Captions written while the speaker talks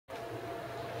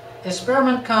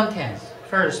Experiment contents.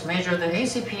 First, measure the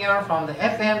ACPR from the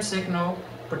FM signal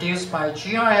produced by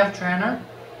GRF trainer.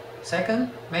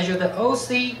 Second, measure the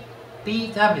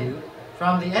OCBW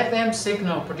from the FM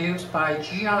signal produced by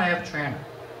GRF trainer.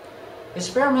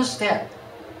 Experiment step.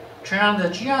 Turn on the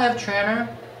GRF trainer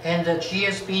and the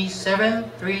GSP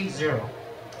 730.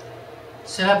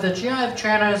 Set up the GRF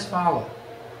trainer as follows.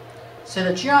 Set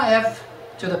the GRF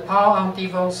to the power on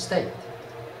default state.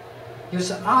 Use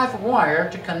the RF wire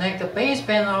to connect the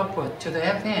baseband output to the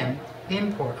FM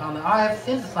input on the RF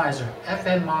synthesizer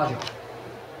FM module.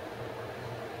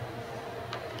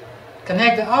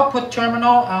 Connect the output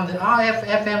terminal on the RF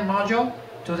FM module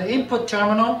to the input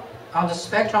terminal on the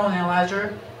spectral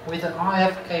analyzer with an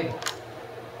RF cable.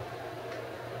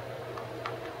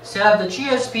 Set up the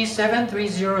GSP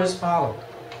 730 as follows.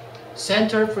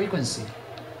 Center frequency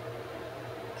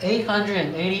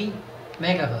 880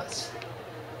 MHz.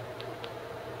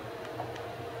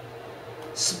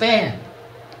 Span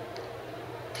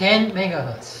 10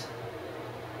 MHz.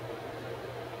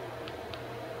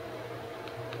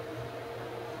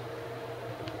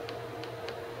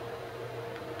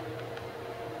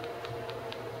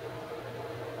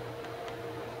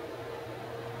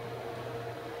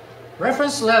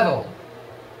 Reference level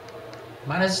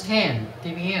 -10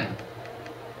 dBm.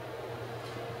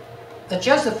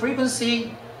 Adjust the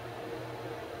frequency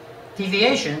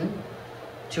deviation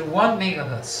to 1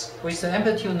 MHz with the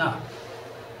amplitude knob.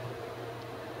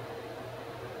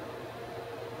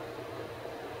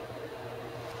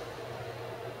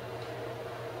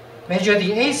 Measure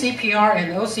the ACPR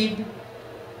and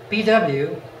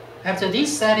OCBW after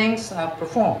these settings are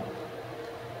performed.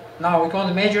 Now we're going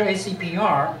to measure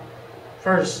ACPR.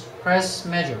 First, press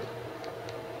measure.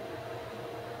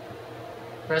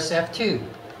 Press F2.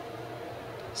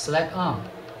 Select on.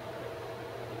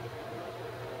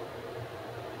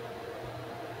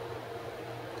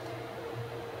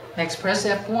 Next, press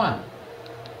F1.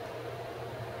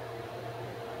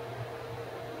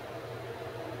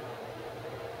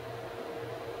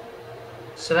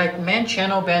 Select main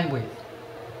channel bandwidth.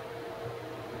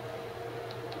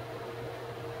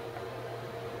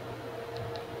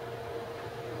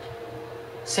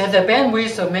 Set the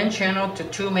bandwidth of main channel to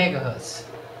 2 MHz.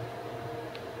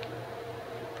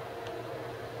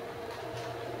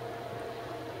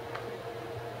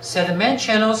 Set the main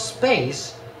channel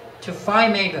space to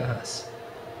 5 MHz.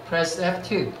 Press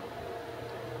F2.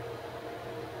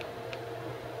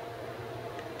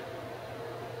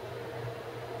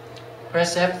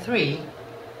 Press F3.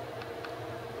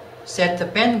 Set the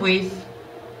bandwidth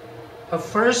of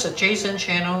first adjacent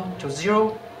channel to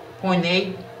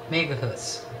 0.8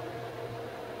 MHz.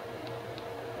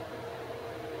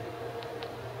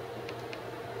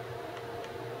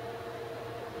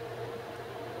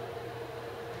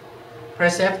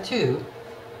 Press F2.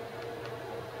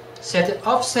 Set the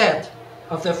offset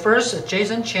of the first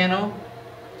adjacent channel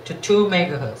to 2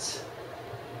 MHz.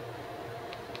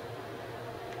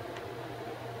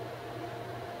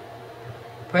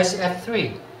 Press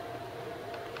F3.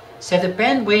 Set the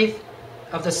bandwidth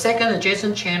of the second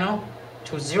adjacent channel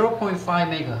to 0.5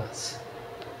 MHz.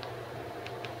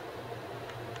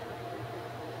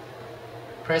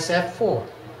 Press F4.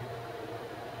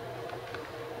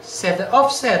 Set the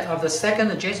offset of the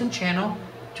second adjacent channel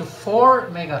to 4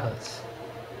 MHz.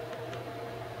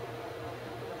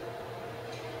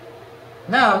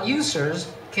 Now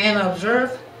users can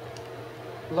observe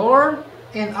lower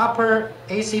and upper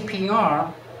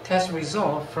ACPR test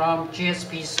result from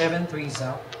GSP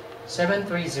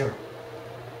 730.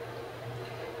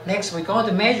 Next, we're going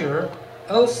to measure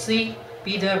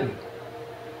OCBW.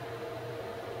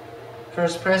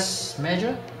 First, press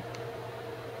measure.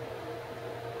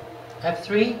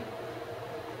 F3.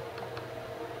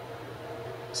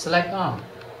 Select on.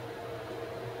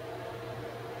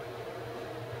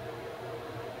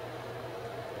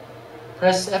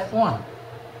 Press F1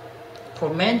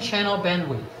 for main channel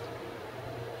bandwidth.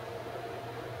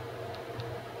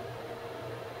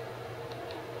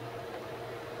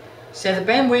 Set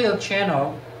the bandwidth of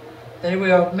channel that we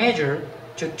will measure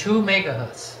to 2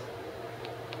 MHz.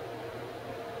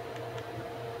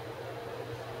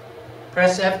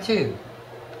 Press F2.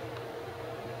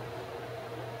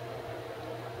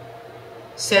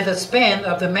 Set the span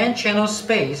of the main channel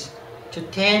space to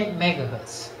 10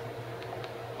 MHz.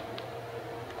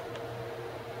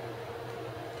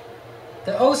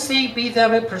 The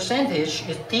OCBW percentage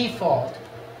is default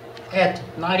at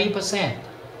 90%.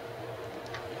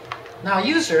 Now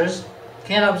users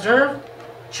can observe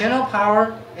channel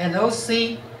power and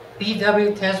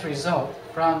OCBW test result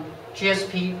from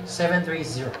GSP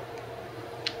 730.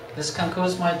 This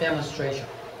concludes my demonstration.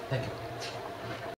 Thank you.